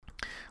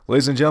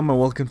Ladies and gentlemen,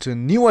 welcome to a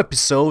new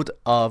episode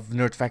of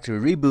Nerd Factory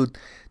Reboot.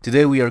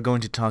 Today we are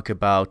going to talk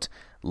about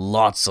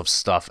lots of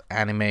stuff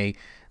anime.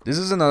 This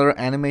is another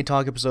anime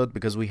talk episode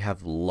because we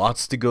have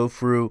lots to go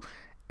through,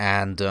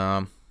 and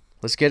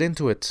let's get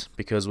into it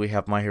because we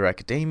have My Hero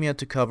Academia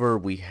to cover,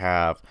 we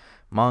have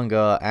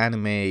manga,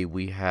 anime,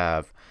 we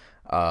have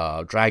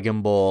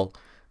Dragon Ball,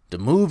 the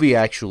movie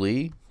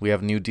actually. We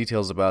have new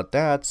details about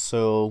that,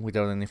 so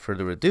without any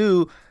further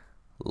ado,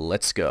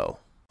 let's go.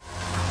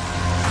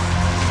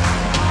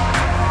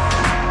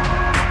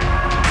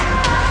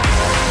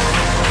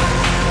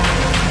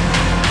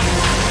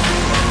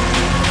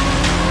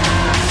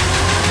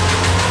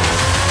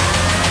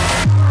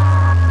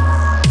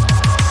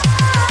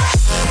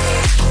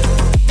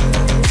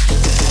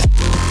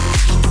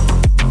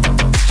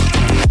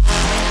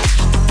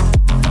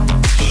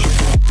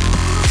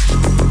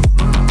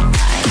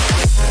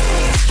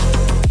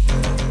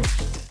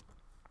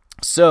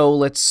 So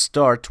let's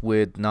start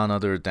with none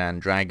other than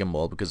Dragon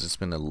Ball because it's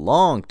been a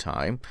long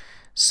time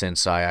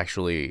since I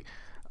actually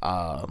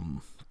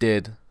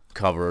did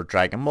cover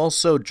Dragon Ball.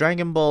 So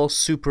Dragon Ball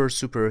Super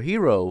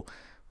Hero,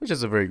 which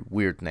is a very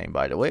weird name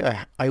by the way.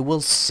 I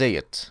will say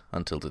it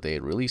until the day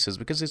it releases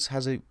because it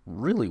has a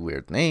really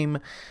weird name.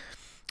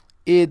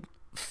 It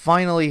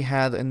finally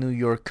had a New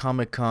York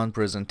Comic Con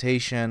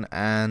presentation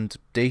and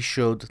they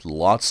showed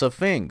lots of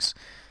things.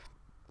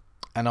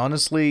 And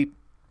honestly,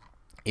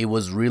 it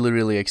was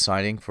really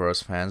exciting for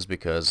us fans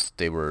because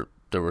there were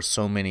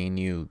so many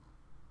new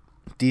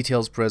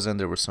details present,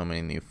 there were so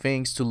many new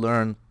things to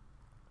learn.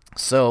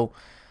 So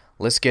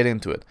let's get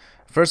into it.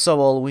 First of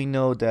all, we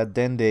know that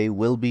Dende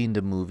will be in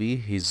the movie.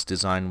 His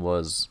design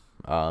was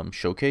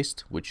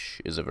showcased,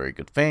 which is a very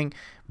good thing.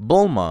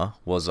 Bulma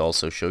was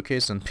also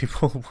showcased, and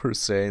people were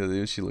saying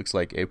that she looks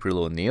like April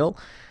O'Neil.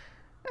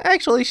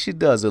 Actually, she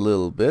does a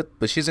little bit,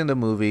 but she's in the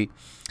movie.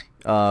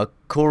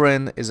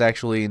 Koren is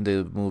actually in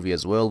the movie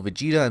as well.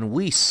 Vegeta and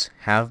Whis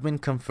have been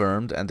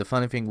confirmed, and the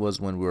funny thing was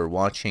when we were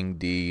watching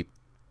the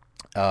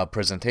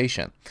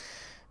presentation,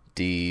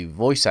 the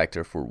voice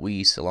actor for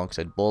Whis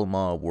alongside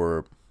Bulma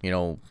were,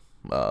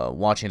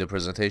 watching the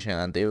presentation,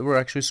 and they were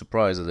actually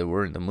surprised that they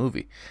were in the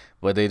movie,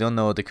 but they don't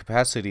know the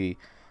capacity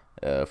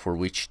for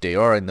which they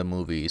are in the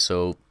movie,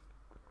 so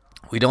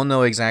we don't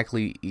know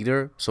exactly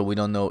either. So we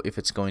don't know if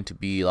it's going to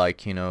be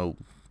like,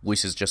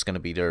 Whis is just going to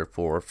be there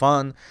for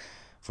fun,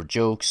 for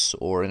jokes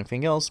or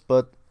anything else,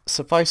 but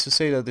suffice to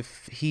say that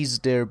if he's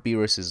there,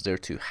 Beerus is there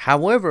too.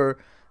 However,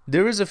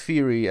 there is a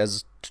theory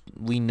as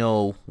we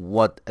know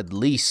what at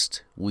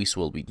least Whis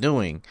will be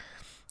doing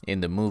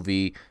in the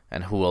movie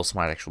and who else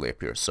might actually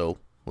appear. So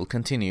we'll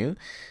continue.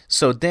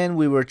 So then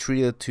we were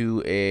treated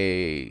to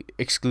a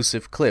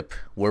exclusive clip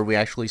where we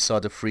actually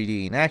saw the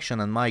 3D in action,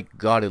 and my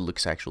god, it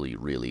looks actually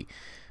really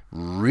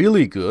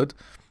good.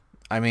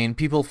 I mean,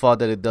 people thought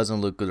that it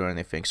doesn't look good or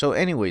anything. So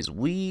anyways,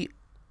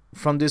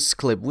 from this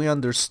clip, we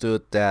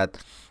understood that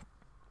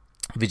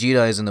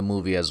Vegeta is in the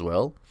movie as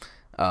well,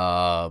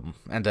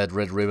 and that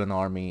Red Ribbon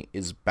Army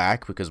is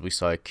back because we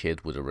saw a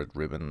kid with a Red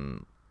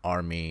Ribbon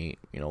Army,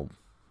 I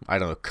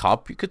don't know,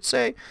 cop, you could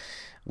say.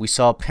 We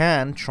saw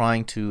Pan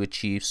trying to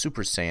achieve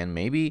Super Saiyan,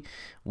 maybe.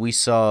 We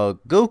saw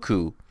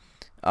Goku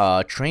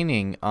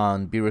training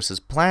on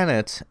Beerus's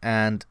planet,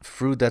 and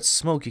through that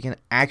smoke, you can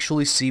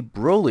actually see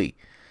Broly.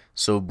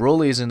 So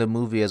Broly is in the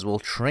movie as well,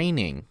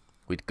 training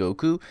with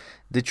Goku.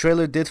 The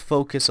trailer did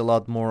focus a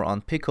lot more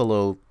on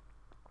Piccolo,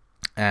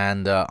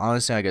 and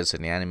honestly, I guess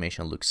the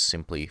animation looks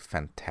simply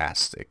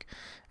fantastic.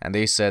 And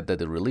they said that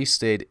the release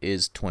date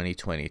is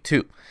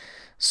 2022.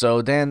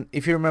 So then,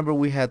 if you remember,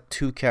 we had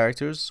two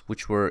characters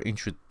which were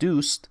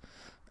introduced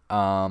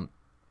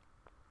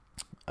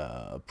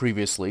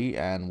previously,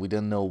 and we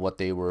didn't know what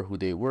they were, who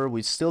they were.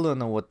 We still don't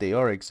know what they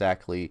are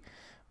exactly,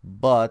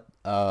 but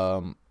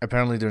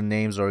apparently their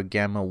names are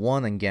Gamma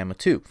 1 and Gamma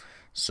 2.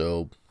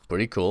 So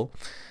pretty cool.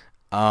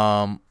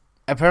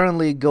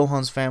 Apparently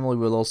Gohan's family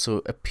will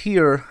also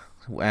appear,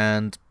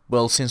 and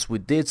well, since we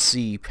did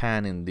see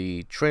Pan in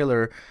the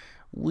trailer,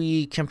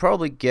 we can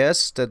probably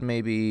guess that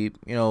maybe,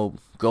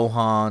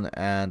 Gohan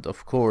and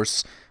of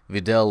course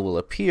Videl will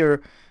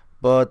appear,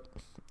 but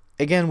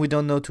again, we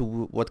don't know to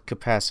what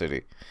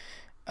capacity.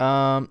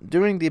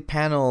 During the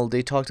panel,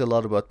 they talked a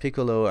lot about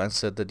Piccolo and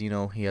said that,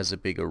 he has a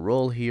bigger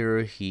role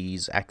here,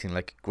 he's acting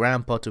like a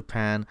grandpa to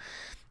Pan,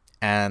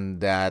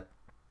 and that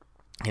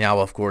he now,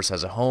 of course,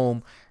 has a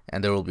home,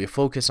 and there will be a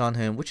focus on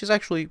him, which is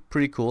actually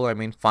pretty cool. I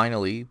mean,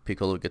 finally,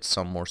 Piccolo gets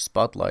some more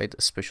spotlight,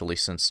 especially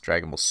since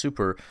Dragon Ball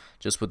Super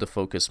just put the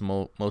focus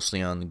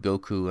mostly on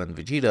Goku and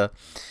Vegeta.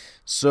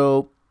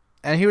 So,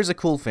 and here's a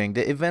cool thing.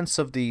 The events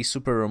of the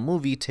superhero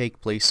movie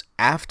take place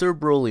after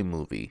Broly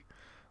movie,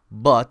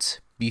 but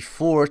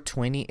before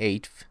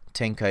 28th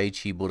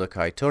Tenkaichi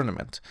Budokai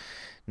Tournament.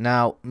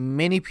 Now,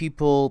 many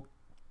people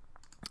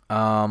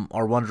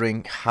are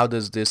wondering, how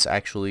does this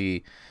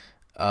actually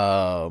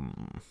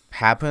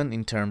happen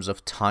in terms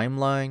of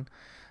timeline?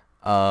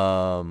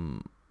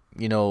 When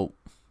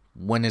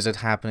is it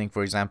happening,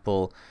 for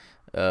example,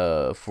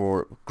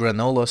 for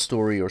Granola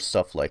story or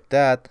stuff like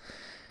that?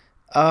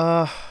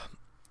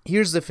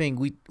 here's the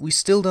thing: we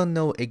still don't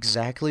know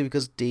exactly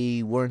because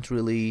they weren't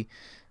really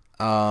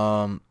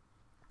um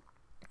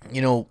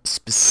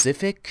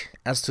specific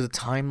as to the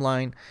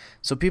timeline.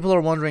 So people are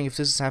wondering if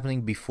this is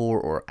happening before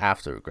or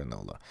after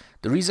Granola.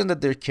 The reason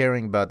that they're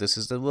caring about this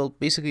is that, well,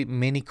 basically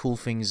many cool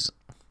things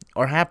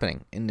are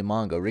happening in the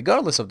manga,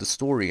 regardless of the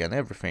story and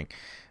everything.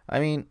 I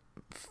mean,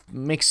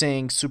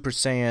 mixing Super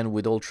Saiyan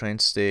with Ultra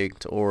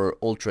Instinct or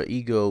Ultra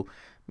Ego,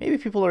 maybe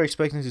people are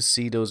expecting to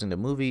see those in the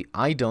movie.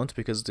 I don't,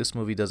 because this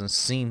movie doesn't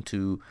seem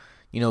to,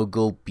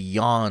 go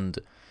beyond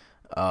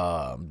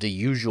the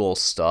usual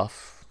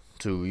stuff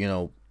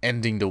to,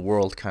 ending the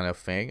world kind of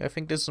thing. I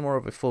think this is more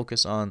of a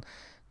focus on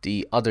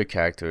the other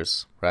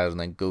characters rather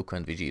than Goku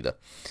and Vegeta.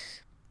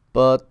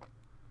 But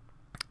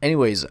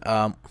anyways,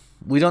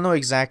 we don't know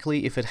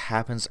exactly if it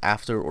happens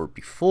after or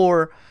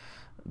before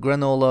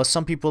Granola.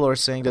 Some people are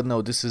saying that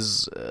no, this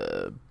is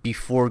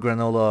before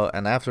Granola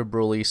and after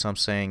Broly. Some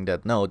saying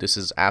that no, this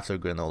is after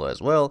Granola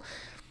as well.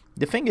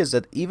 The thing is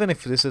that even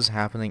if this is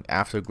happening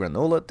after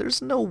Granola,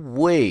 there's no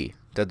way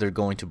that they're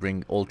going to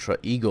bring Ultra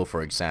Ego,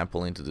 for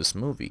example, into this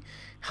movie.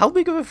 How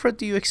big of a threat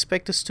do you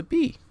expect this to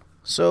be?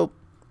 So,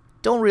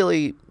 don't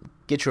really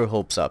get your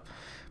hopes up.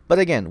 But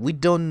again, we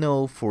don't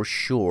know for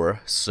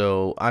sure,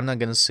 so I'm not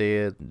gonna say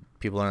it.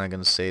 People are not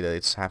gonna say that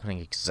it's happening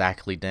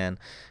exactly then.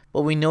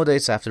 But we know that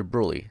it's after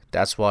Broly.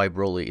 That's why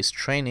Broly is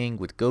training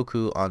with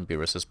Goku on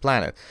Beerus'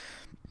 planet.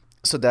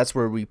 So that's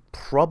where we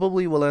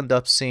probably will end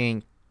up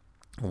seeing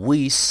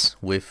Whis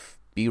with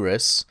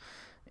Beerus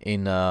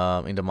in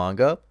the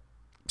manga.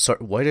 Sorry,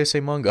 why did I say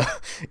manga?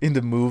 In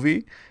the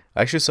movie.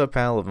 I actually saw a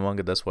panel of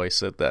manga, that's why I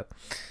said that.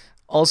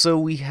 Also,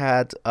 we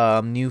had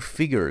new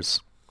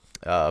figurines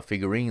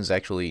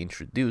actually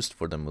introduced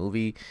for the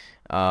movie.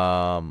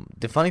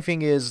 The funny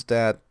thing is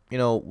that,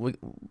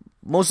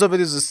 most of it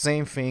is the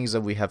same things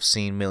that we have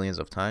seen millions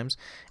of times.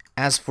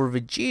 As for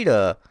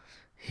Vegeta,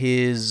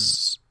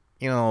 his,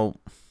 his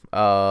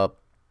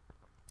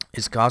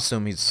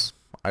costume, his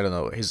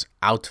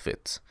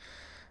outfit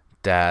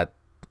that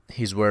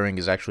he's wearing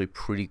is actually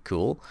pretty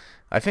cool.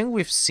 I think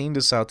we've seen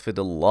this outfit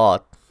a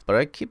lot, but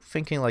I keep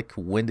thinking, like,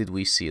 when did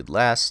we see it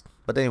last?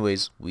 But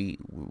anyways, we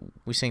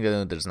think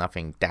that there's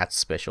nothing that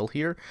special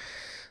here.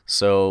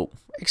 So,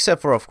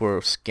 except for, of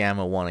course,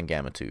 Gamma 1 and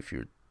Gamma 2 if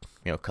you're,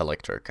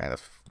 collector kind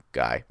of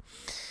guy.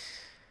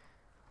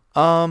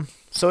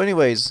 So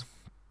anyways,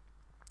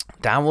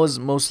 that was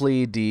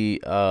mostly the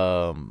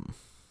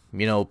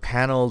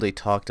panel. They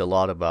talked a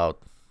lot about,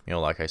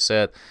 like I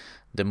said,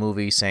 the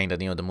movie, saying that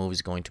the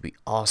movie's going to be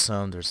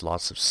awesome. There's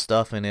lots of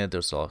stuff in it.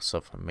 There's lots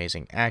of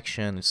amazing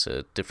action. It's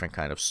a different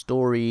kind of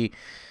story,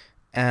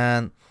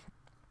 and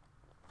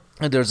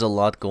there's a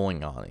lot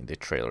going on in the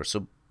trailer.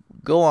 So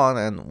go on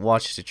and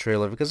watch the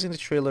trailer, because in the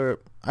trailer,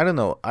 I don't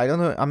know.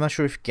 I'm not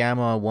sure if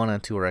Gamma 1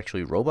 and 2 are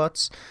actually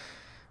robots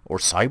or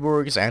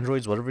cyborgs,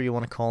 androids, whatever you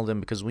want to call them,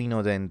 because we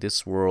know that in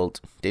this world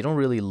they don't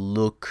really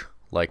look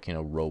like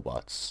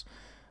robots.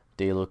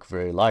 They look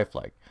very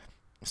lifelike.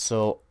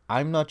 So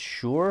I'm not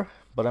sure,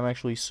 but I'm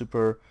actually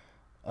super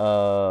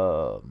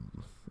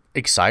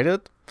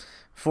excited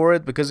for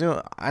it, because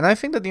and I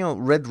think that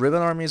Red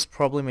Ribbon Army is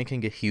probably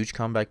making a huge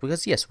comeback,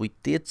 because yes, we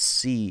did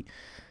see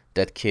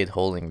that kid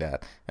holding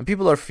that, and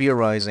people are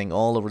theorizing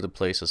all over the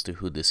place as to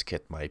who this kid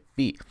might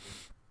be.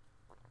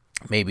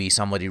 Maybe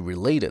somebody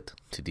related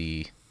to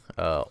the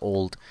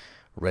old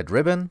Red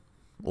Ribbon,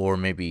 or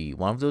maybe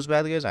one of those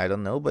bad guys. I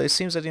don't know, but it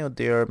seems that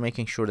they are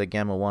making sure that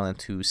Gamma 1 and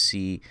 2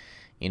 see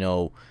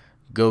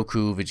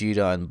Goku,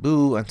 Vegeta, and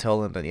Buu, and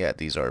tell them that, yeah,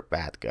 these are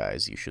bad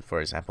guys. You should,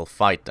 for example,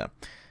 fight them.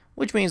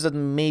 Which means that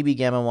maybe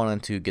Gamma 1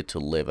 and 2 get to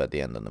live at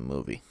the end of the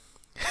movie.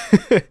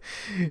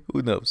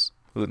 Who knows?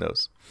 Who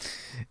knows?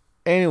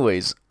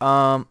 Anyways,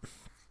 by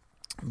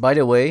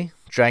the way,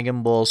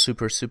 Dragon Ball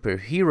Super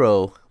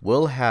Hero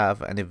will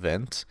have an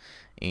event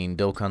in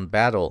Dokkan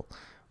Battle,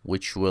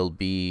 which will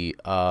be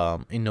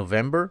in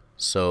November,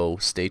 so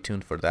stay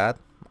tuned for that.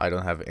 I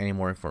don't have any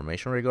more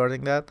information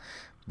regarding that,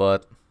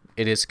 but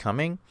it is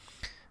coming.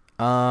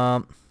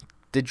 The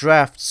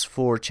drafts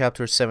for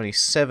Chapter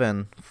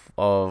 77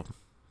 of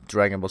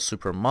Dragon Ball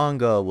Super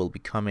manga will be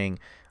coming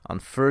on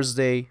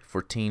Thursday,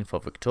 14th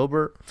of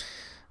October.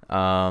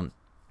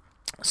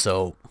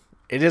 So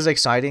it is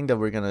exciting that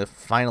we're going to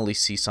finally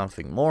see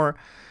something more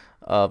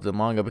of the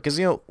manga, because,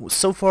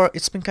 so far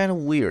it's been kind of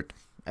weird.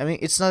 I mean,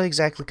 it's not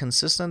exactly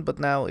consistent, but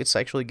now it's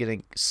actually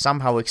getting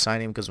somehow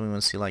exciting, because we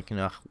want to see, like,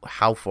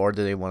 how far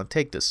do they want to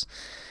take this.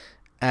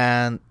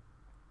 And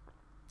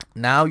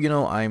now,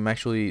 I'm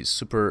actually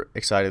super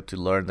excited to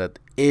learn that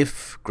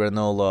if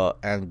Granola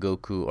and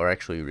Goku are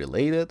actually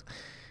related,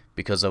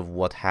 because of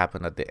what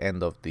happened at the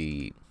end of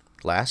the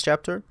last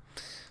chapter.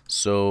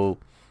 So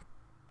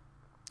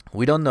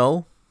we don't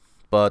know,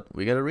 but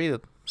we gotta read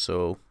it.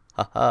 So,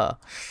 haha,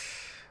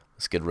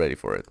 let's get ready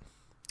for it.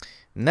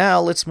 Now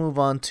let's move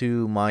on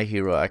to My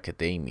Hero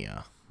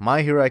Academia.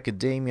 My Hero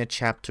Academia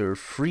chapter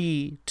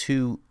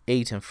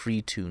 328 and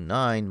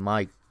 329.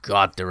 My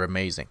god, they're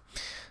amazing.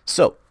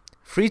 So,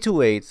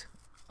 328,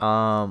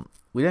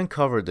 we didn't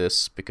cover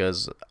this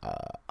because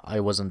I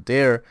wasn't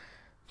there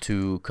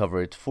to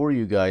cover it for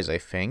you guys, I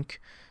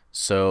think.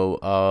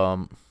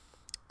 So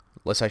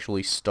let's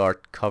actually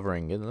start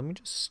covering it. Let me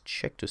just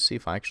check to see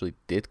if I actually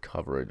did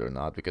cover it or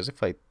not, because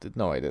if I did,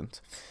 no, I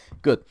didn't.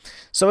 Good.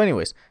 So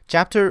anyways,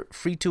 chapter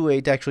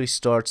 328 actually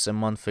starts a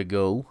month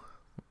ago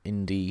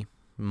in the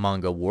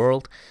manga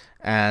world,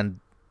 and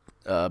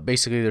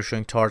basically they're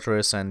showing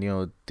Tartarus and,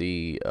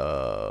 the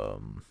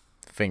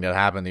thing that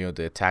happened,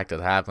 the attack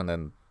that happened,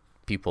 and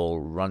people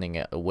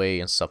running away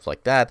and stuff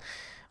like that.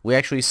 We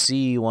actually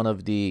see one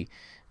of the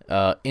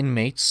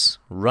inmates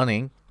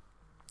running,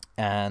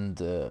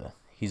 and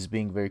he's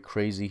being very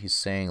crazy. He's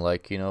saying,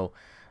 like,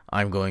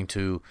 I'm going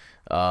to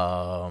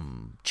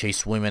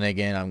chase women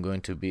again. I'm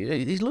going to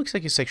be... He looks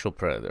like a sexual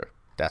predator.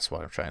 That's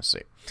what I'm trying to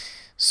say.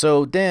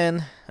 So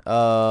then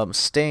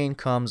Stain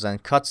comes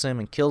and cuts him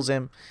and kills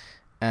him.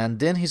 And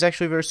then he's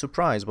actually very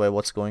surprised by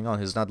what's going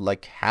on. He's not,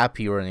 like,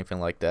 happy or anything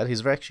like that.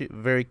 He's actually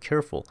very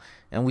careful.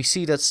 And we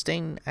see that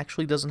Stain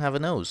actually doesn't have a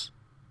nose.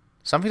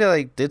 Something that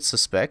I did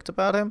suspect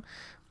about him.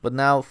 But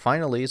now,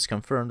 finally, it's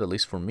confirmed, at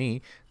least for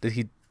me, that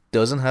he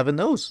doesn't have a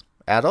nose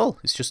at all.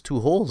 It's just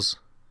two holes.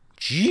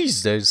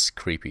 Jeez, that is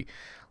creepy.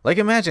 Like,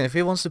 imagine if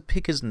he wants to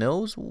pick his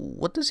nose,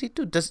 what does he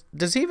do? Does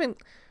he even...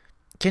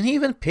 Can he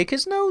even pick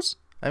his nose?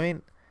 I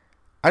mean...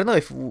 I don't know,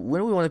 if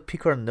when we want to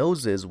pick our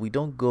noses, we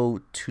don't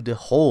go to the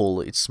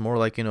hole. It's more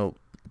like,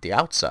 the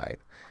outside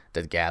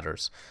that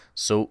gathers.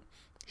 So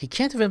he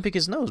can't even pick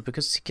his nose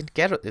because he can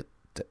gather it.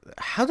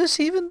 How does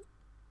he even...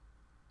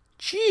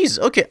 Jeez,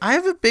 okay, I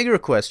have a bigger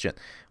question.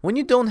 When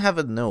you don't have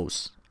a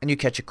nose and you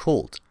catch a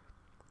cold,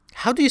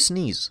 how do you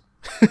sneeze?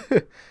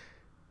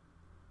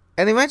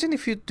 And imagine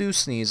if you do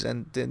sneeze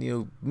and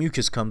then,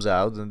 mucus comes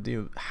out,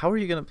 and how are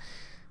you gonna...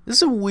 This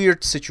is a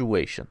weird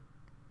situation.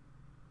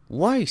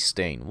 Why,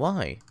 Stain?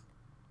 Why?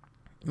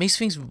 It makes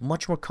things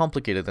much more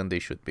complicated than they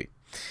should be.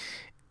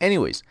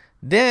 Anyways,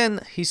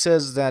 then he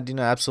says that,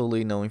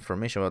 absolutely no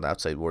information about the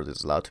outside world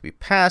is allowed to be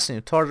passed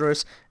into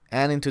Tartarus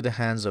and into the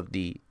hands of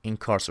the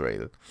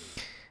incarcerated.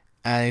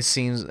 And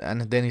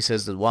then he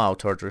says that, wow,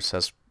 Tartarus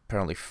has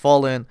apparently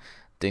fallen.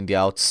 Then the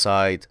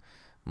outside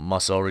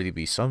must already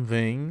be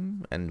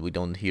something, and we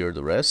don't hear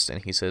the rest.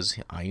 And he says,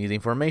 I need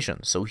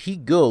information. So he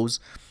goes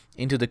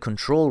into the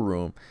control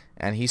room,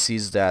 and he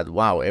sees that,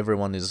 wow,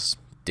 everyone is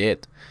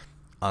dead,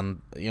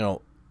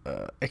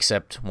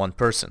 except one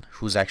person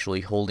who's actually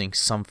holding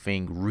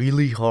something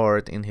really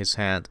hard in his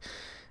hand.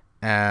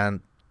 And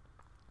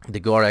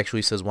the guard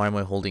actually says, why am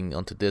I holding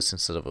onto this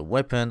instead of a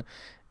weapon?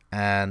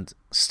 And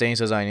Stain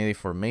says, I need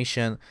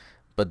information.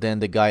 But then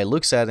the guy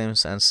looks at him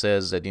and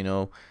says that,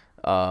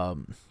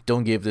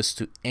 don't give this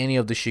to any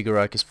of the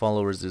Shigaraki's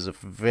followers. This is a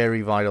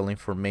very vital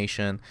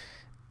information.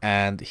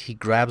 And he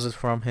grabs it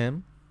from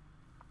him.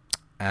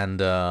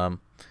 And then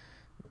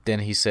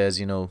he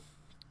says,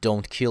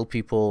 don't kill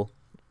people.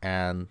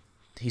 And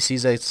he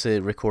sees that it's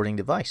a recording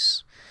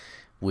device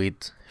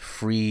with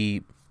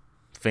 3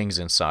 things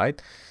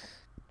inside.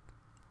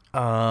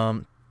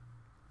 And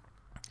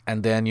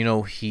then,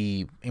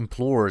 he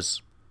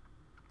implores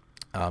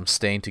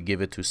Stain to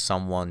give it to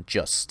someone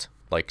just.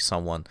 Like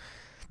someone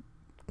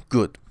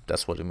good.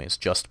 That's what it means.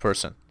 Just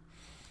person.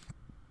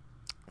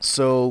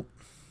 So,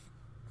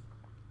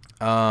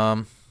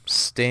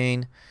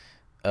 Stain...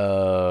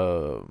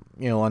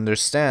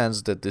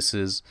 understands that this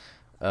is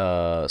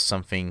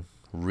something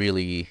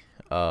really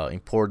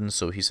important.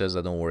 So he says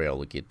that, don't worry,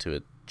 I'll get to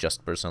it.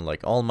 Just person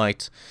like All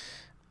Might.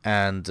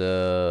 And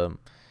then,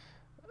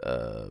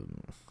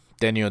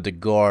 the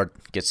guard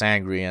gets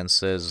angry and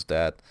says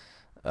that,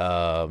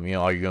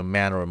 are you a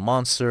man or a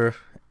monster?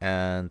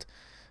 And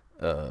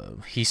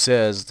he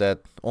says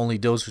that only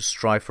those who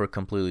strive for a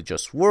completely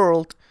just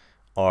world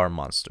are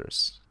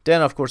monsters.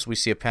 Then, of course, we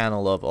see a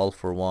panel of All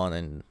for One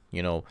and,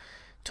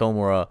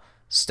 Tomura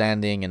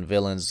standing and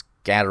villains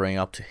gathering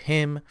up to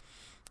him.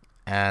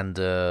 And,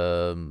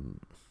 then,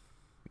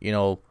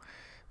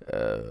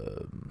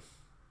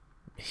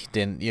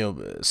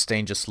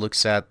 Stain just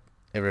looks at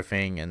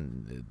everything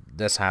and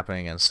that's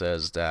happening and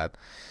says that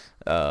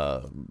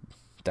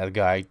that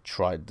guy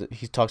tried...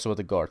 He talks about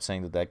the guard,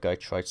 saying that guy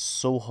tried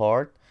so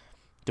hard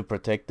to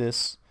protect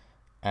this.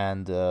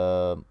 And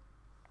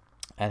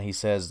he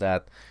says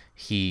that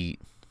he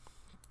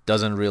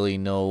doesn't really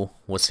know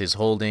what's his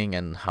holding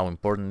and how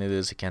important it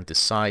is. He can't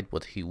decide,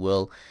 but he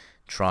will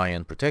try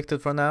and protect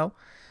it for now.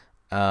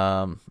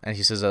 And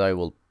he says that I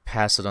will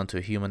pass it on to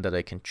a human that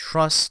I can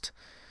trust.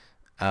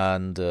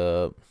 And,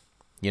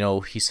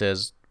 he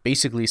says,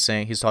 basically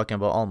saying, he's talking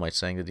about All Might,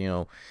 saying that,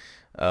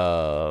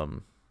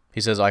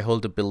 he says, I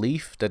hold the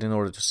belief that in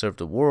order to serve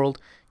the world,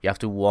 you have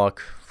to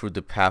walk through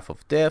the path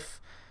of death.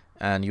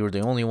 And you're the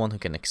only one who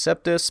can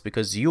accept this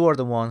because you are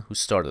the one who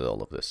started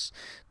all of this.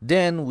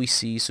 Then we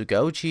see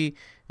Tsukauchi,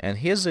 and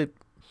he has a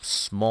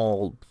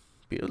small,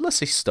 let's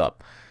say,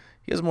 stub.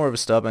 He has more of a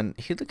stub, and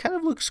he kind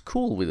of looks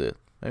cool with it.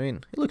 I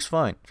mean, he looks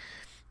fine.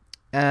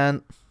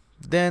 And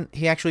then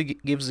he actually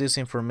gives this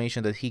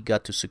information that he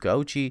got to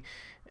Tsukauchi,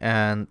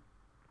 and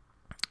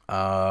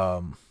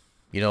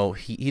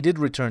he did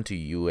return to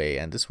UA,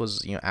 and this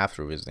was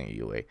after visiting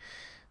UA.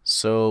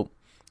 So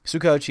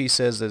Tsukauchi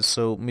says that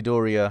so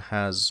Midoriya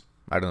has,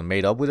 I don't know,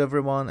 made up with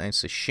everyone, and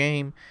it's a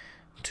shame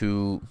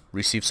to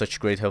receive such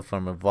great help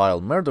from a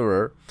vile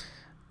murderer.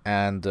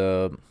 And,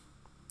 you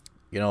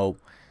know,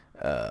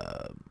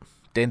 uh,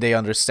 then they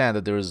understand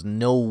that there is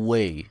no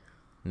way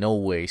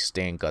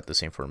Stain got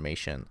this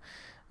information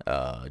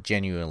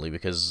genuinely,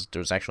 because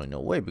there's actually no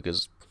way,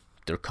 because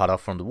they're cut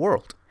off from the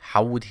world.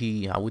 How would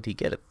he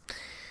get it?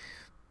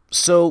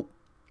 So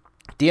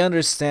they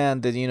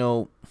understand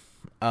that,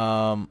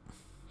 um,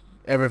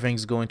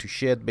 everything's going to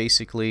shit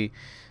basically,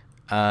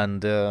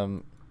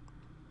 and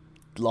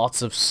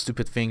lots of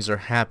stupid things are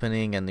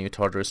happening, and New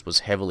Tartarus was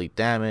heavily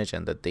damaged,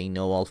 and that they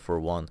know All For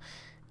One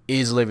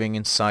is living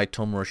inside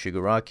Tomura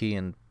Shigaraki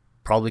and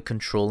probably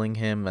controlling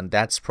him, and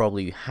that's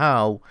probably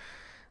how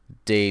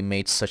they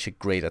made such a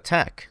great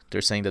attack.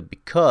 They're saying that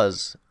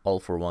because All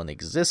For One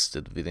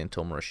existed within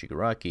Tomura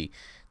Shigaraki,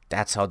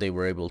 that's how they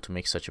were able to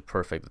make such a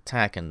perfect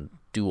attack and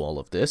do all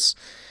of this.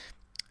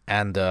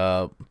 And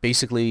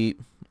basically,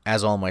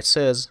 as All Might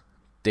says,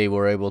 they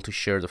were able to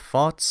share the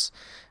thoughts,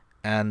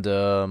 and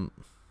then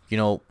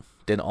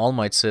All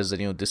Might says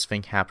that this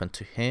thing happened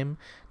to him,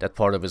 that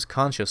part of his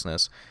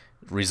consciousness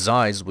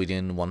resides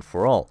within One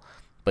For All,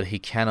 but he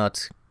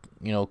cannot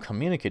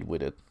communicate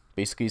with it.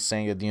 Basically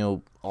saying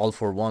that All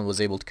For One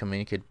was able to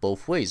communicate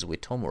both ways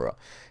with Tomura.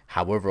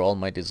 However, All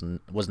Might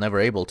was never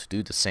able to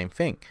do the same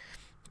thing,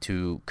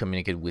 to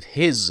communicate with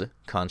his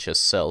conscious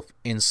self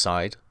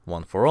inside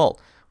One For All,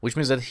 which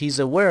means that he's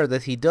aware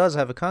that he does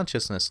have a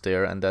consciousness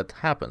there, and that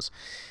happens.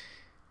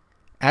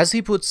 As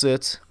he puts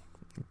it,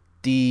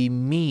 the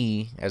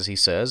me, as he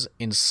says,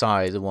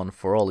 inside One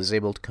For All is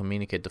able to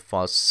communicate the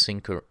thoughts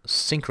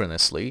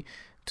synchronously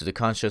to the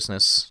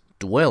consciousness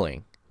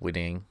dwelling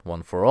within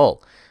One For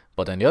All.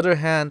 But on the other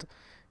hand,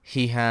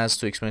 he has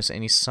to experience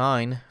any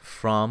sign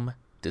from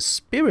the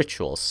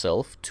spiritual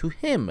self to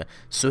him.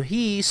 So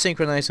he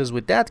synchronizes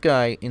with that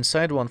guy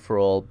inside One For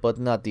All, but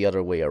not the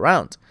other way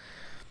around.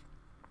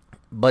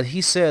 But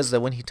he says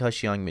that when he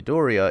touched young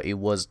Midoriya, it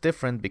was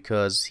different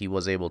because he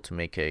was able to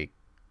make a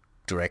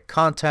direct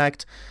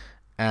contact,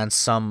 and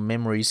some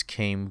memories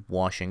came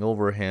washing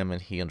over him,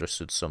 and he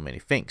understood so many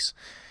things.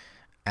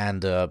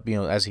 And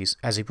as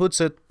he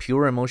puts it,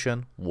 pure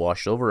emotion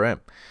washed over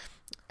him.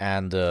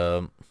 And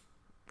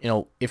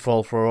if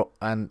All For,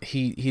 and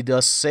he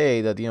does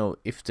say that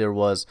if there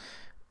was,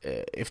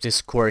 if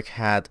this quirk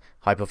had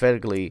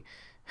hypothetically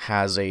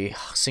has a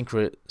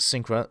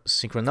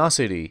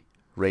synchronicity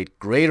rate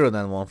greater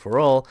than One For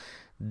All,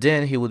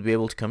 then he would be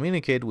able to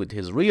communicate with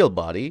his real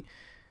body,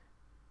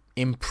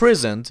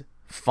 imprisoned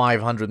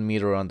 500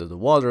 meters under the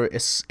water,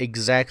 is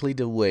exactly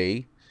the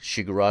way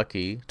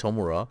Shigaraki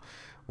Tomura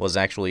was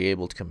actually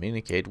able to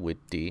communicate with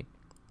the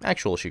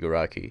actual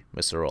Shigaraki,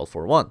 Mr. All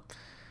For One.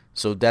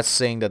 So that's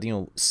saying that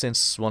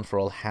since One For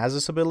All has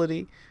this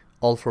ability,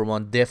 All For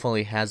One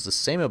definitely has the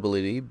same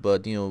ability,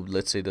 but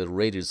let's say the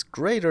rate is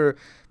greater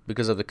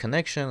because of the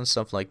connection and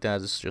stuff like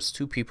that. It's just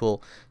two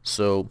people,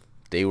 so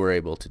they were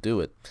able to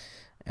do it.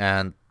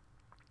 And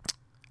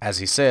as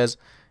he says,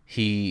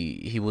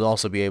 he would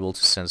also be able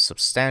to send a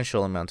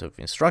substantial amount of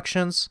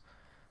instructions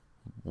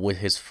with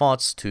his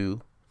thoughts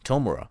to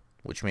Tomura,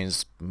 which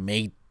means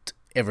made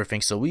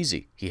everything so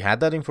easy. He had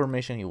that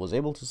information, he was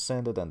able to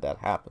send it, and that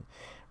happened.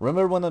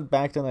 Remember when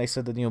back then I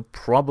said that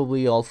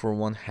probably All For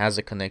One has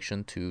a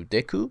connection to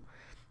Deku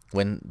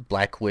when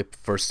Black Whip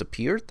first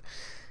appeared?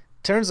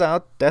 Turns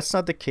out that's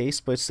not the case,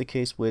 but it's the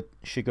case with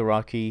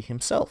Shigaraki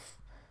himself.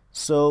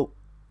 So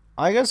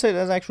I gotta say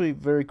that's actually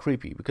very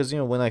creepy, because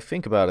when I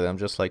think about it, I'm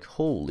just like,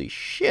 holy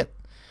shit.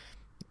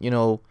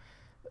 I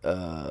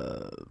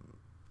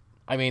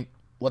mean,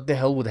 what the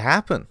hell would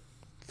happen?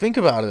 Think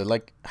about it.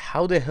 Like,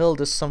 how the hell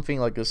does something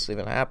like this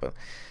even happen?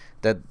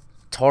 That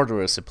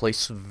Tartarus, a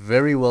place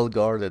very well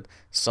guarded,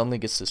 suddenly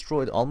gets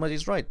destroyed. All Might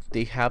is right.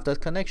 They have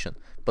that connection.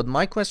 But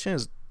my question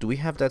is, do we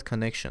have that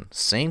connection?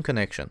 Same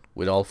connection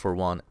with All For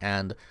One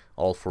and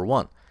All For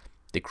One.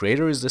 The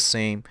creator is the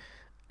same,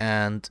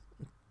 and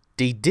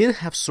they did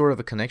have sort of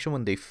a connection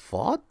when they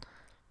fought.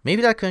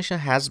 Maybe that connection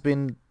has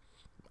been,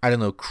 I don't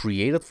know,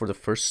 created for the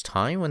first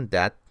time when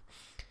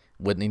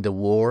in the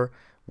war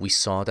we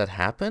saw that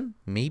happen.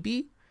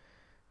 Maybe.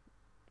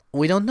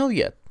 We don't know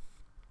yet.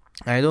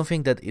 I don't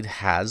think that it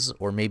has,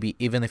 or maybe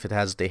even if it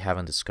has, they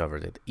haven't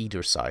discovered it,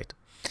 either side.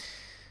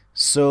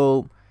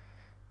 So,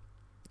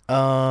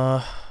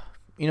 however,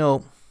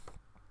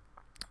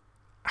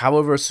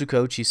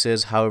 Tsukauchi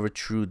says, however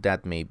true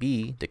that may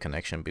be, the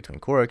connection between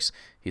quirks,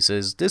 he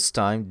says this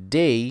time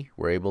they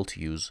were able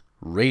to use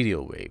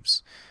radio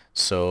waves.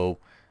 So,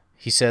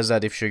 he says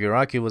that if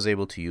Shigaraki was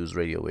able to use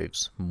radio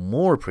waves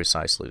more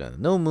precisely than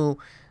Nomu,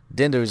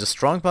 then there is a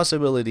strong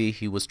possibility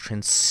he was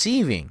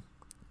transceiving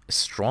a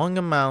substantial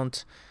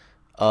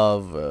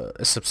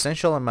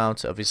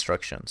amount of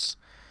instructions.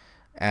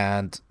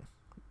 And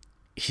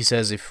he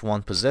says if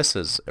one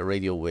possesses a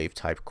radio wave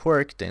type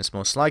quirk, then it's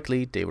most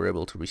likely they were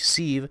able to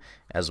receive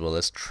as well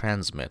as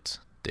transmit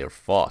their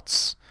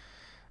thoughts.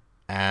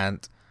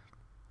 And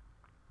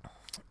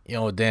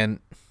then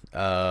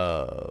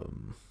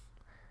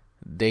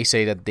They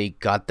say that they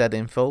got that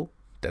info,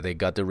 that they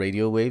got the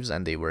radio waves,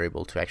 and they were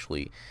able to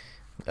actually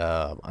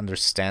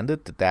understand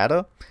it, the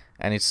data.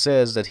 And it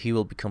says that he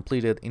will be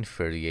completed in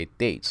 38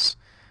 days.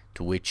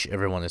 To which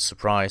everyone is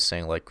surprised,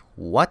 saying like,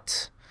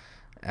 "What?"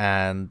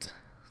 And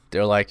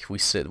they're like, we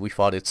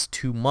thought it's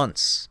 2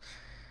 months."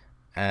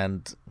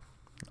 And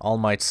All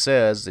Might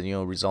says that,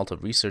 result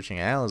of researching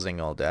and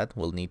analyzing all that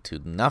will lead to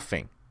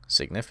nothing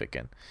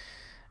significant.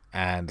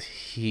 And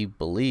he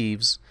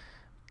believes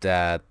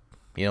that,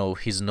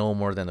 he's no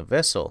more than a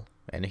vessel,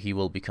 and he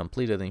will be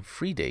completed in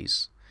 3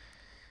 days.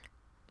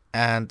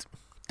 And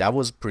that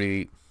was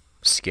pretty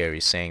scary,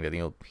 saying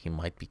that, he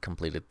might be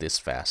completed this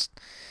fast.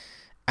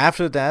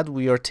 After that,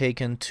 we are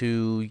taken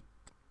to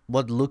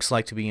what looks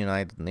like to be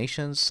United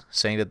Nations,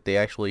 saying that they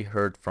actually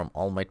heard from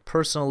All Might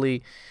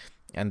personally,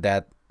 and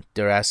that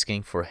they're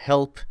asking for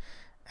help,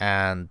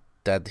 and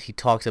that he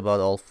talked about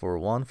All for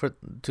One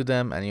to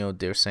them, and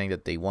they're saying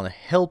that they want to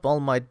help All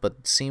Might, but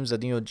it seems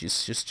that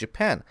just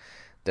Japan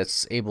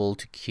that's able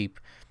to keep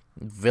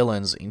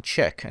villains in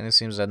check, and it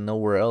seems that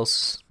nowhere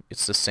else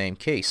it's the same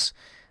case.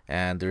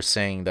 And they're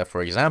saying that,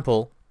 for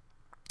example,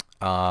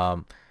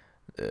 one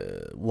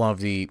of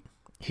the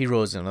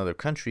heroes in another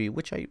country,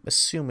 which I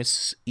assume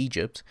is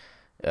Egypt,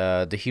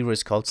 the hero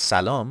is called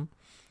Salam,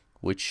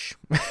 which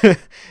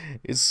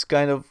is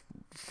kind of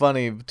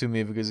funny to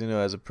me because,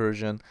 as a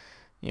Persian,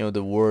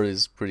 the word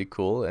is pretty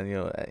cool. And,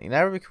 in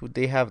Arabic,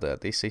 they have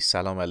that. They say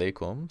Salam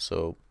Alaikum.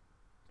 So,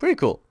 pretty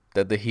cool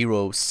that the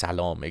hero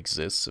Salam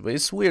exists. But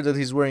it's weird that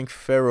he's wearing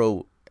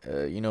pharaoh,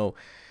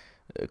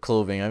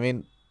 clothing. I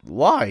mean,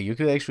 why? You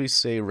could actually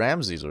say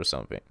Ramses or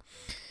something.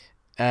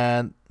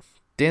 And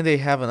then they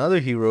have another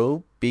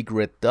hero, Big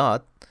Red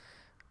Dot.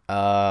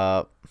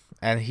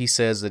 And he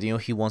says that,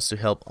 he wants to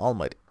help All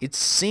Might. It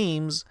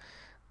seems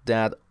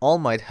that All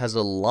Might has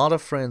a lot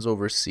of friends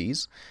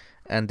overseas,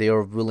 and they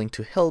are willing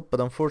to help,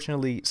 but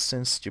unfortunately,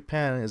 since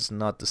Japan is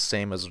not the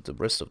same as the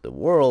rest of the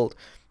world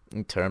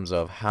in terms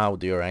of how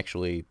they are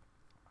actually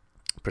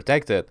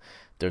protected,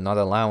 they're not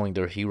allowing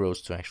their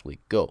heroes to actually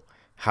go.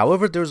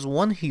 However, there's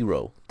one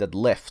hero that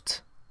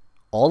left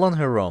all on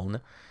her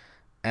own,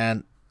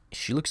 and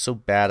she looks so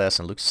badass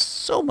and looks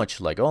so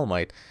much like All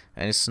Might,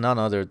 and it's none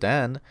other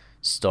than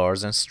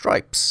Stars and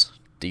Stripes,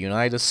 the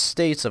United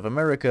States of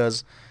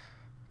America's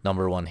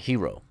 #1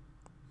 hero.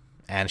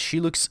 And she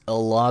looks a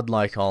lot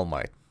like All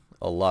Might.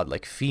 A lot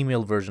like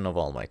female version of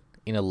All Might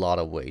in a lot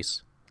of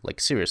ways. Like,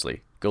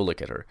 seriously, go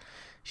look at her.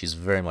 She's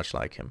very much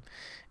like him.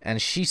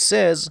 And she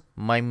says,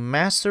 "My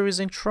master is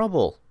in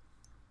trouble."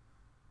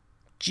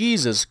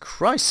 Jesus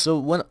Christ. So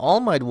when All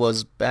Might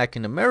was back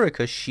in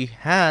America, he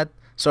had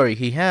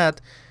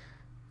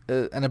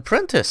an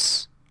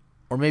apprentice.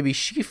 Or maybe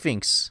she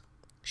thinks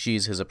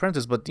she's his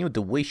apprentice. But,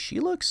 the way she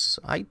looks,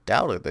 I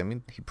doubt it. I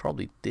mean, he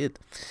probably did.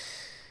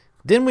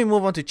 Then we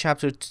move on to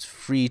chapter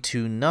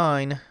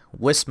 329.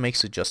 West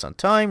makes it just on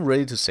time,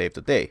 ready to save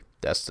the day.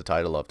 That's the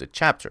title of the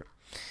chapter.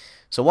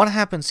 So what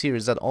happens here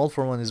is that All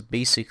for One is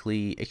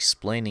basically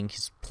explaining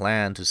his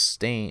plan to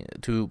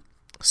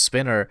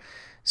Spinner,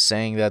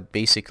 saying that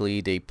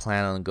basically they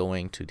plan on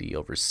going to the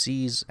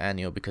overseas,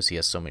 and because he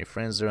has so many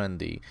friends there, and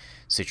the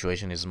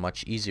situation is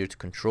much easier to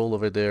control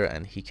over there,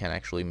 and he can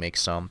actually make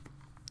some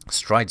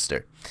strides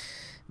there.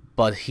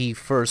 But he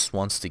first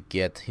wants to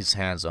get his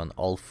hands on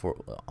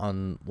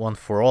One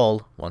for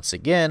All once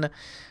again,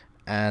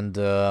 and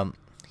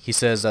he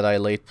says that I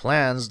laid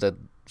plans that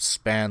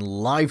span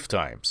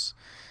lifetimes,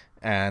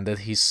 and that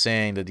he's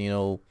saying that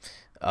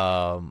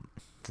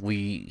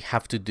we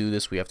have to do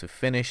this, we have to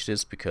finish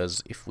this,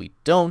 because if we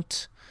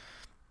don't,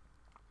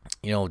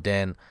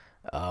 then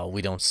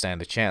we don't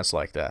stand a chance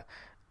like that.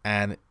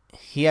 And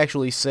he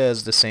actually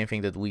says the same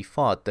thing that we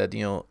thought, that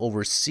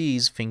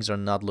overseas things are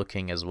not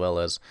looking as well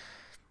as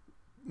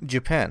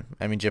Japan.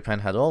 I mean, Japan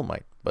had All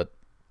Might, but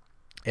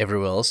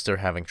everywhere else they're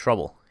having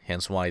trouble,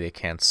 hence why they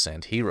can't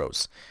send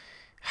heroes.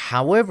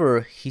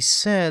 However, he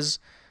says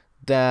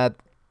that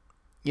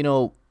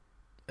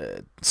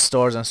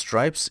Stars and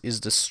Stripes is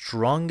the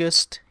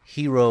strongest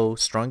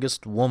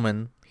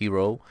woman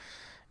hero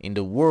in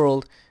the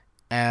world,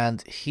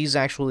 and he's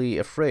actually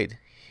afraid.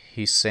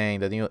 He's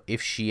saying that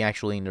if she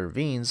actually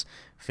intervenes,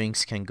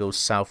 things can go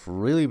south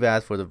really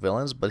bad for the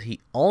villains. But he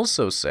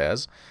also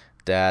says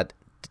that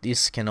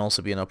this can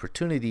also be an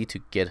opportunity to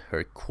get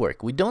her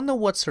quirk. We don't know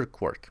what's her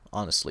quirk,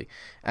 honestly,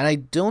 and I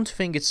don't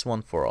think it's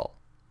One for All,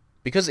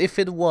 because if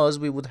it was,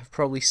 we would have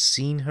probably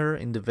seen her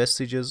in the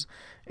Vestiges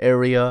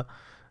area,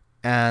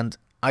 and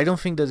I don't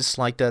think that it's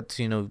like that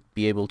to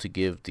be able to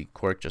give the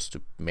quirk just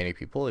to many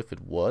people. If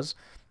it was,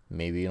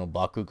 maybe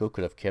Bakugo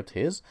could have kept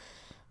his,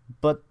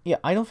 but yeah,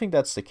 I don't think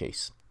that's the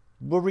case.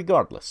 But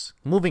regardless,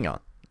 moving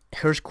on.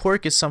 Her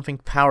quirk is something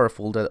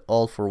powerful that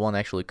All for One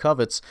actually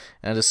covets,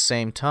 and at the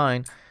same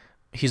time,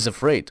 he's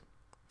afraid.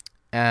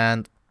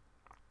 And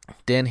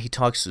then he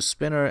talks to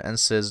Spinner and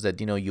says that,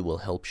 you will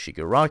help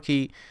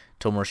Shigaraki,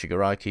 Tomura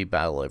Shigaraki,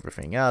 battle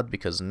everything out,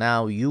 because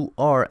now you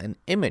are an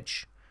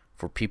image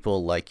for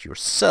people like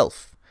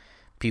yourself.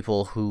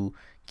 People who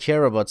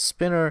care about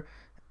Spinner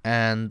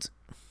and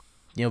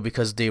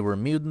because they were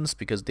mutants,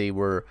 because they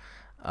were,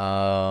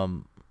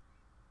 um,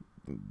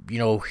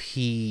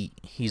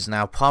 he's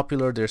now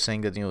popular. They're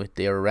saying that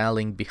they are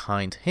rallying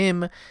behind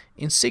him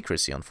in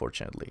secrecy,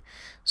 unfortunately.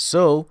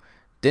 So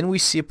then we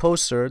see a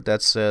poster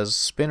that says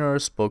Spinner,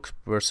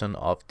 spokesperson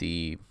of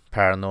the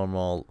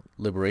Paranormal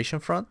Liberation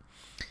Front,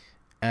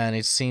 and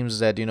it seems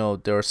that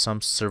there are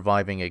some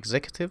surviving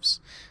executives,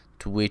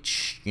 to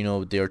which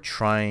they're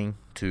trying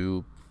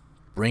to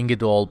bring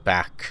it all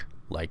back,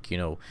 like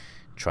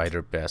try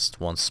their best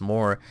once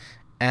more.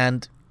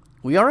 And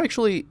we are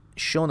actually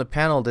shown a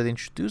panel that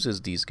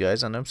introduces these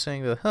guys, and I'm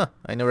saying that,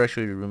 I never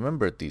actually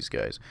remembered these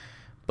guys.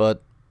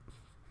 But,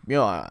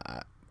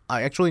 I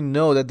actually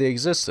know that they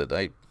existed.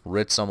 I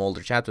read some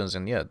older chapters,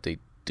 and yeah, they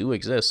do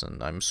exist,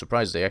 and I'm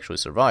surprised they actually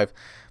survived.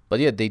 But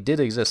yeah, they did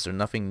exist. They're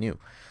nothing new.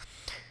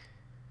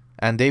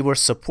 And they were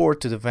support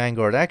to the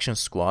Vanguard Action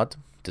Squad,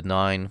 the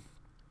 9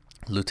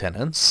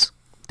 lieutenants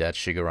that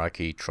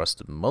Shigaraki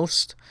trusted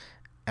most.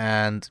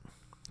 And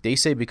they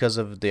say because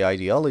of the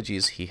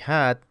ideologies he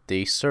had,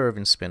 they serve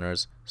in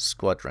Spinner's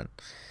squadron.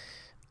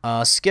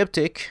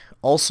 Skeptic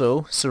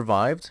also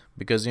survived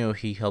because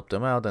he helped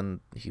them out and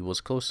he was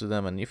close to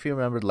them. And if you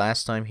remember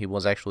last time, he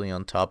was actually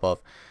on top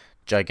of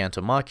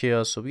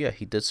Gigantomachia, so yeah,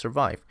 he did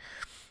survive.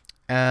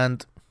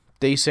 And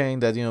they saying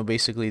that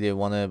basically they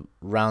want to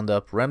round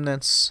up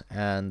remnants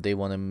and they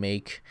want to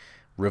make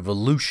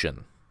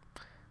revolution.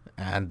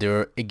 And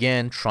they're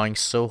again trying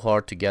so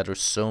hard to gather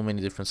so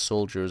many different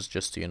soldiers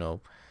just to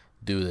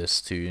do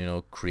this,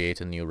 to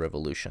create a new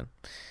revolution.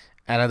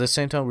 And at the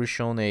same time, we're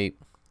shown a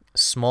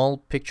small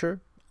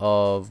picture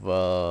of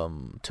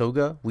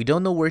Toga. We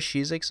don't know where she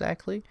is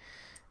exactly,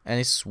 and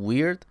it's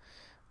weird.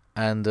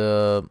 And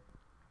I'm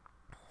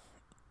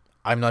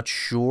not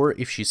sure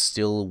if she's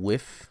still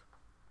with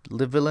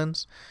the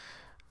villains.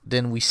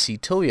 Then we see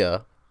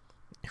Toya,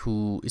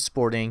 who is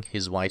sporting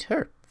his white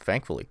hair,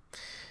 thankfully.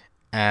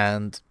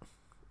 And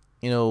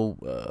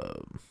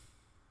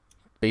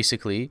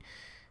basically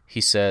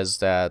he says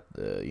that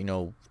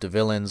the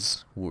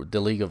villains,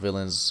 the League of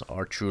Villains,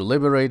 are true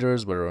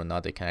liberators. Whether or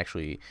not they can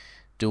actually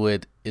do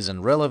it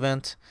isn't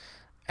relevant,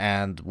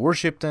 and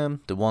worship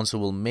them. The ones who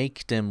will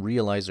make them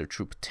realize their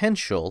true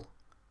potential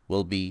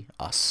will be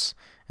us.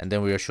 And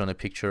then we are shown a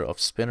picture of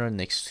Spinner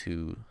next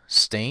to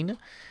Stain,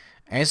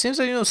 and it seems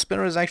that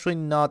Spinner is actually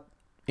not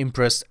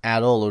impressed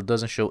at all, or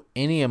doesn't show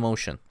any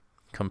emotion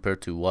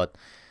compared to what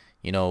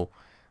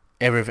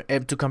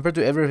compared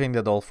to everything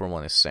that All For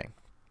One is saying.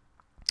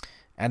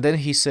 And then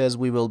he says,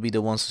 we will be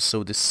the ones to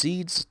sow the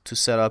seeds to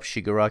set up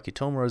Shigaraki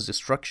Tomura's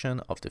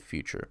destruction of the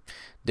future.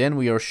 Then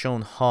we are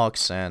shown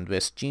Hawks and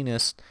West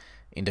Genis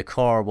in the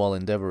car while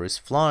Endeavor is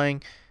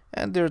flying,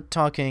 and they're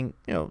talking,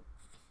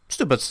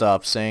 stupid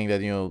stuff, saying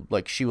that,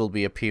 like she will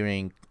be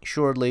appearing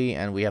shortly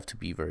and we have to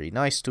be very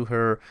nice to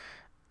her,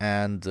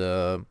 and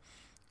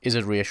is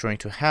it reassuring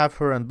to have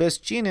her? And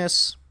West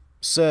Genis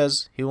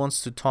says he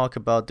wants to talk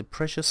about the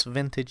precious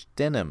vintage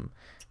denim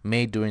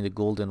made during the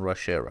Golden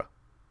Rush era.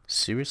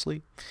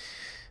 Seriously?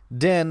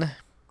 Then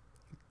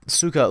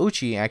Suka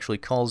Uchi actually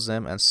calls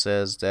them and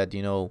says that,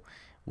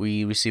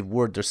 we received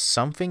word there's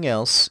something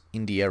else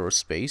in the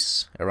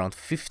aerospace around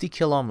 50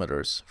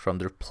 kilometers from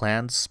their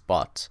planned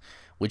spot,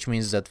 which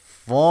means that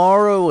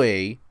far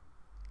away,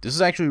 this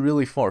is actually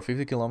really far,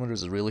 50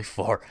 kilometers is really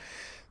far.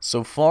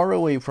 So far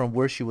away from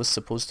where she was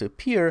supposed to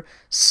appear,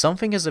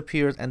 something has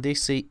appeared, and they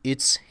say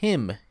it's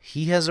him.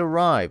 He has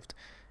arrived.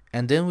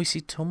 And then we see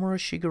Tomura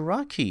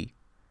Shigaraki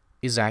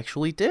is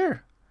actually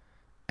there.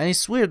 And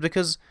it's weird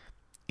because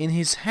in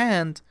his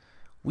hand,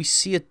 we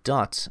see a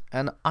dot.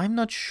 And I'm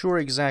not sure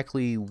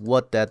exactly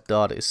what that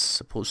dot is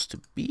supposed to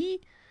be.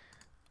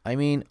 I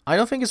mean, I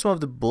don't think it's one of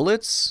the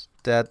bullets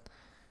that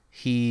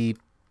he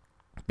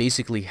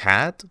basically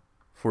had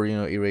for,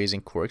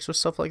 erasing quirks or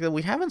stuff like that.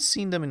 We haven't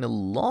seen them in a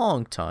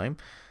long time,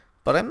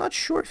 but I'm not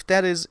sure if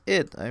that is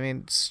it. I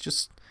mean, it's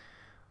just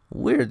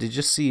weird. You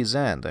just see his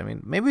hand. I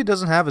mean, maybe it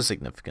doesn't have a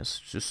significance.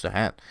 It's just a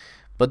hand.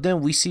 But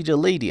then we see the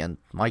lady, and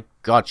my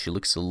god, she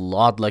looks a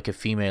lot like a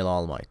female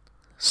All Might.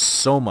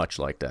 So much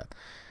like that.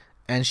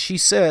 And she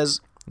says,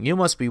 you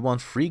must be one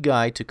free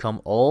guy to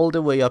come all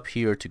the way up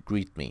here to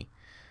greet me.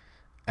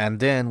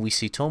 And then we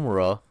see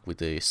Tomura with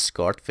a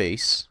scarred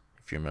face,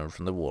 if you remember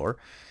from the war,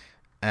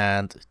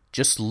 and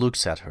just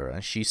looks at her.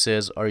 And she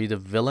says, are you the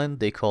villain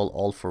they call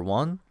All For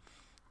One?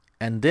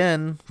 And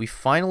then we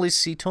finally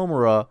see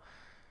Tomura,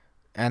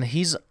 and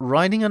he's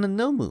riding on a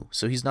Nomu.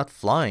 So he's not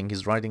flying,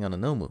 he's riding on a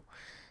Nomu.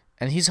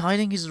 And he's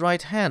hiding his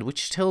right hand,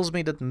 which tells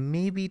me that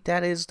maybe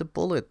that is the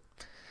bullet.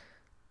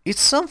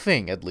 It's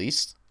something, at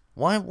least.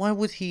 Why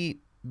would he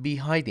be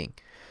hiding?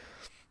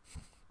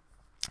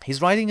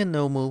 He's riding a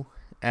Nomu,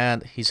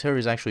 and his hair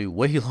is actually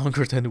way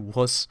longer than it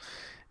was,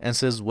 and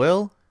says,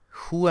 well,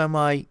 who am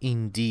I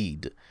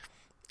indeed?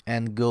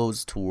 And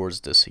goes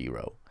towards this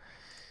hero.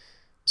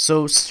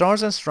 So,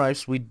 Stars and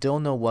Stripes, we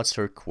don't know what's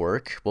her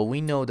quirk, but we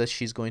know that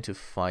she's going to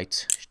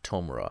fight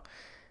Tomura.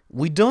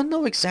 We don't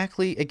know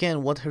exactly,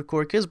 again, what her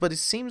quirk is, but it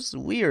seems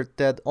weird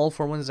that All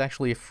For One is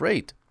actually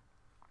afraid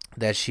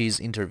that she's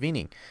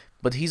intervening.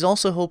 But he's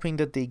also hoping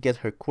that they get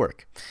her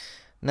quirk.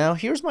 Now,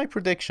 here's my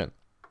prediction.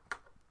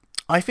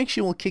 I think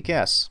she will kick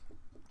ass.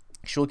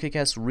 She will kick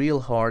ass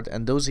real hard,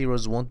 and those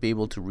heroes won't be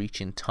able to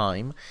reach in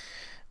time.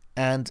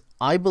 And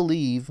I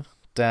believe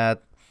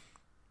that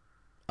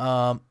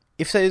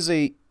if there is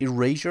a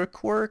erasure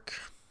quirk,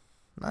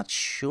 not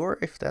sure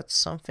if that's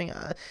something.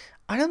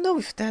 I don't know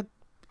if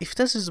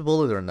this is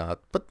bullet or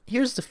not. But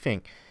here's the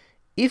thing: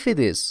 if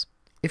it's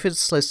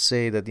let's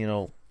say that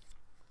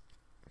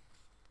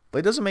but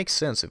it doesn't make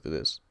sense if it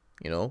is.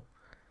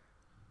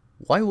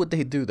 Why would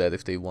they do that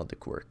if they want the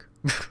quirk?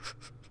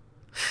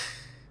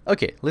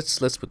 Okay,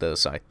 let's put that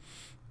aside.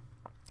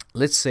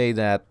 Let's say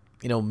that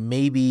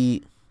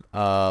maybe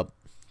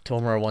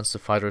Tomura wants to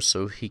fight her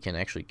so he can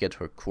actually get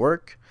her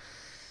quirk.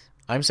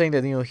 I'm saying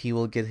that he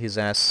will get his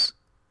ass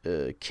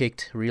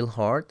kicked real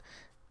hard,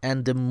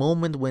 and the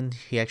moment when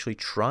he actually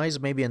tries,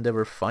 maybe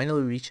Endeavor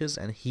finally reaches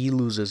and he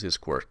loses his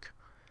quirk,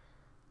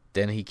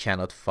 then he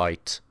cannot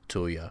fight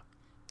Toya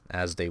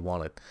as they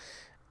wanted.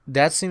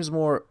 That seems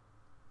more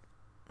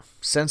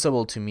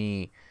sensible to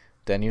me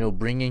than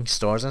bringing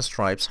Stars and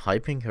Stripes,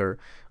 hyping her,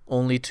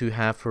 only to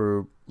have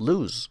her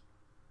lose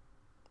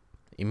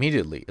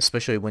immediately,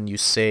 especially when you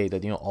say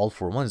that All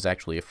For One is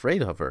actually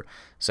afraid of her,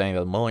 saying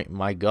that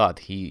my god,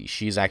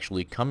 she's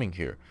actually coming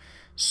here.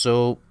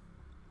 So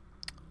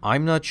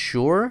I'm not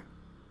sure,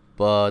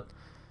 but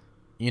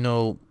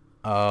it's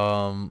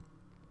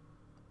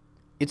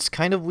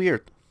kind of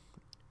weird.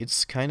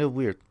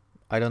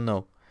 I don't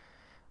know.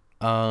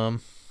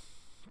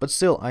 But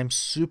still, I'm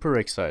super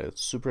excited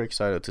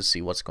to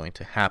see what's going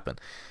to happen,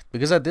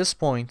 because at this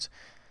point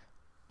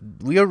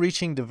we are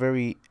reaching the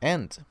very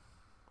end.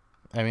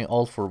 I mean,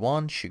 All For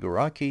One,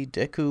 Shigaraki,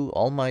 Deku,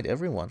 All Might,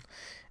 everyone.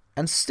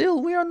 And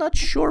still, we are not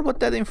sure what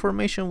that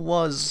information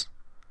was.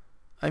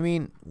 I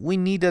mean, we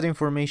need that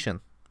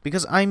information.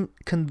 Because I'm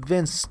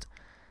convinced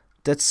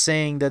that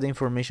saying that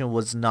information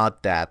was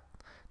not that.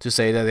 To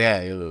say that,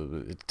 yeah,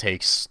 it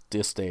takes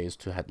this days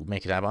to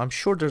make it happen. I'm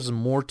sure there's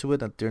more to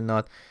it that they're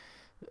not,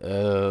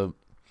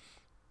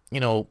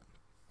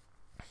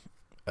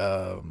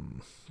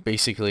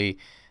 basically...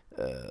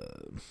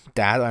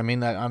 that I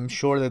mean, I'm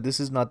sure that this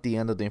is not the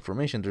end of the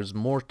information. There's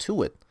more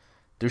to it.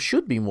 There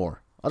should be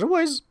more.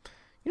 Otherwise,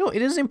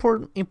 it is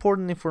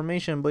important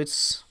information, but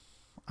it's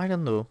I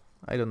don't know.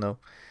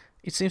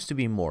 It seems to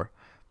be more.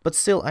 But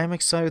still, I'm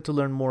excited to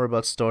learn more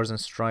about Stars and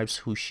Stripes,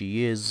 who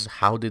she is,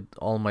 how did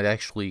All Might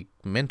actually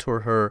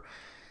mentor her.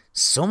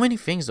 So many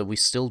things that we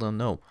still don't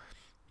know.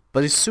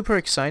 But it's super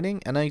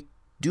exciting, and I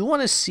do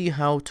want to see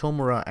how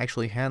Tomura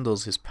actually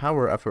handles his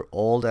power after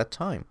all that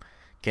time.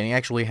 Can he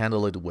actually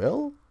handle it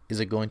well? Is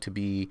it going to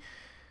be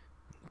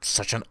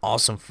such an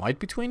awesome fight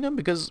between them?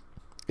 Because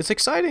it's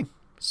exciting.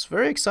 It's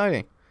very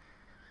exciting.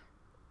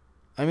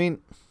 I mean,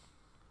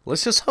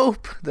 let's just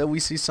hope that we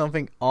see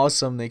something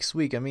awesome next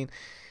week. I mean,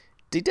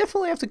 they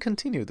definitely have to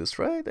continue this,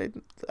 right?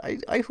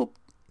 I hope,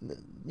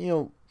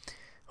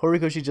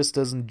 Horikoshi just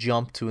doesn't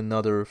jump to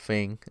another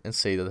thing and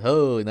say that,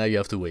 oh, now you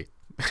have to wait.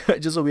 I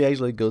just hope he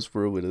actually goes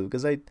through with it,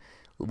 because I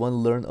want to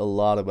learn a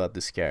lot about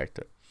this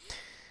character.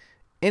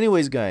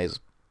 Anyways, guys,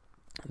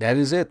 that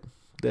is it.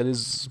 That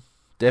is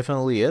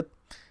definitely it.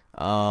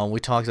 We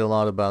talked a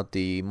lot about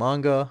the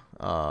manga,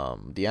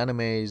 the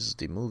animes,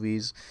 the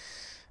movies.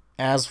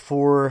 As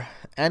for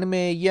anime,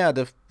 yeah,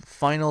 the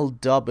final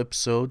dub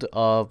episode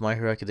of My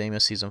Hero Academia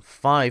Season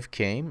 5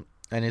 came,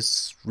 and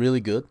it's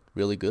really good,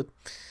 really good.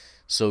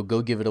 So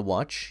go give it a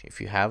watch if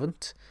you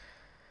haven't.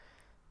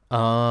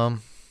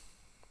 That's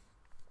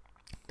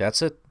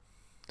it.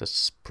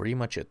 That's pretty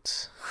much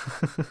it.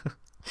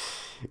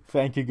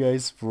 Thank you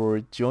guys for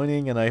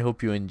joining, and I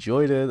hope you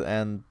enjoyed it.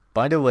 And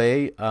by the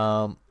way,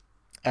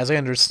 as I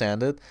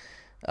understand it,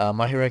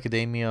 My Hero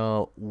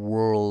Academia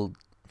World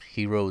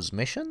Heroes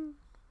Mission,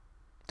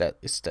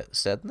 is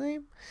that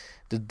name?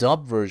 The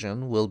dub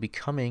version will be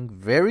coming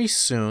very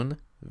soon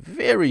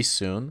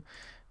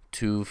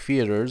to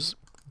theaters,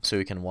 so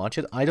you can watch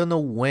it. I don't know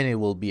when it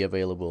will be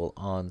available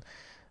on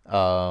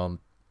home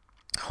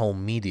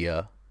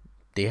media.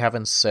 They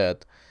haven't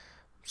said.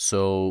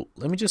 So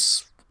let me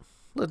just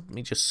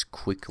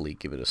quickly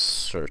give it a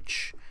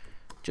search,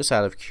 just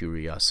out of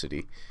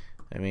curiosity.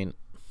 I mean,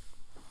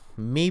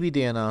 maybe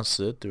they announced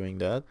it during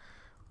that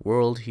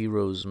World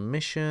Heroes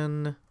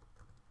Mission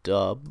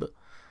dub.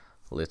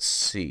 Let's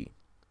see.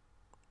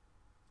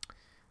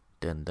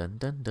 Dun dun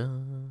dun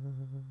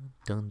dun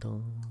dun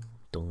dun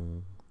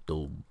dun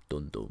dun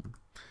dun dun.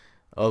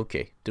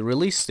 Okay, the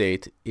release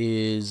date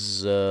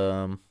is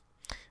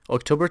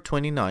October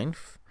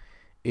 29th.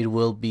 It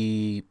will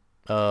be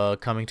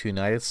coming to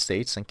United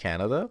States and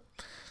Canada.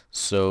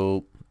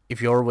 So if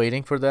you're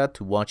waiting for that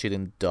to watch it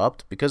in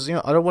dubbed, because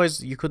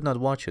otherwise you could not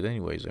watch it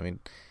anyways. I mean,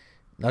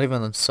 not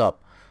even on sub.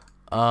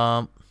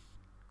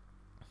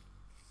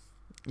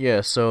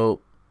 Yeah,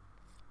 so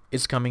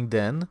it's coming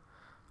then,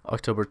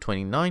 October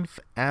 29th.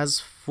 As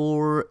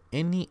for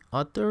any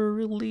other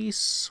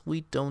release,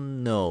 we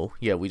don't know.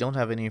 Yeah, we don't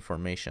have any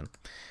information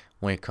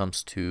when it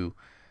comes to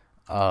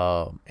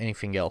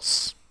anything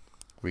else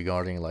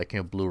regarding like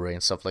Blu-ray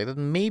and stuff like that.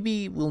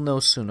 Maybe we'll know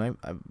soon.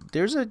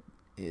 There's a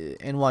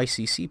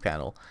NYCC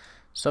panel,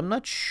 so I'm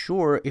not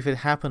sure if it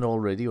happened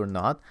already or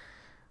not.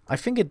 I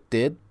think it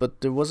did,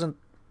 but there wasn't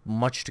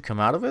much to come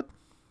out of it,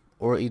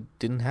 or it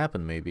didn't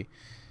happen maybe.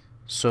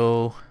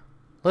 So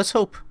let's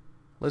hope.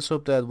 Let's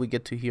hope that we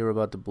get to hear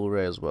about the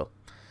Blu-ray as well,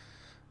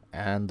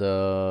 and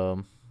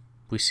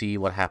we see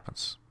what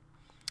happens.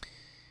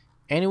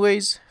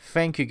 Anyways,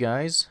 thank you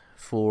guys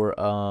for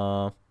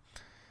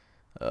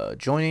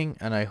joining,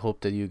 and I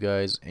hope that you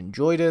guys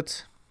enjoyed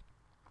it.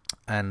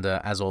 And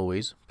as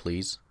always,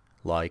 please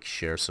like,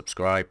 share,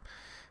 subscribe,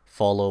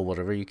 follow,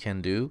 whatever you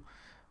can do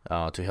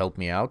to help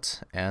me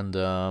out. And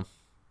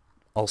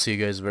I'll see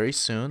you guys very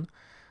soon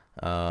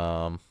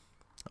at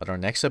our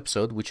next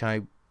episode, which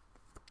I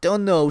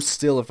don't know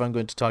still if I'm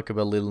going to talk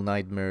about Little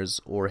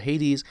Nightmares or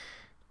Hades.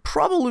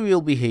 Probably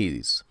will be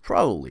Hades,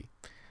 probably.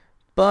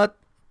 But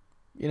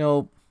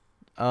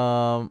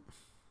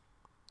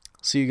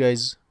see you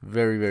guys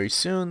very, very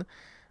soon.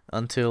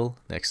 Until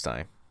next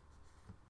time.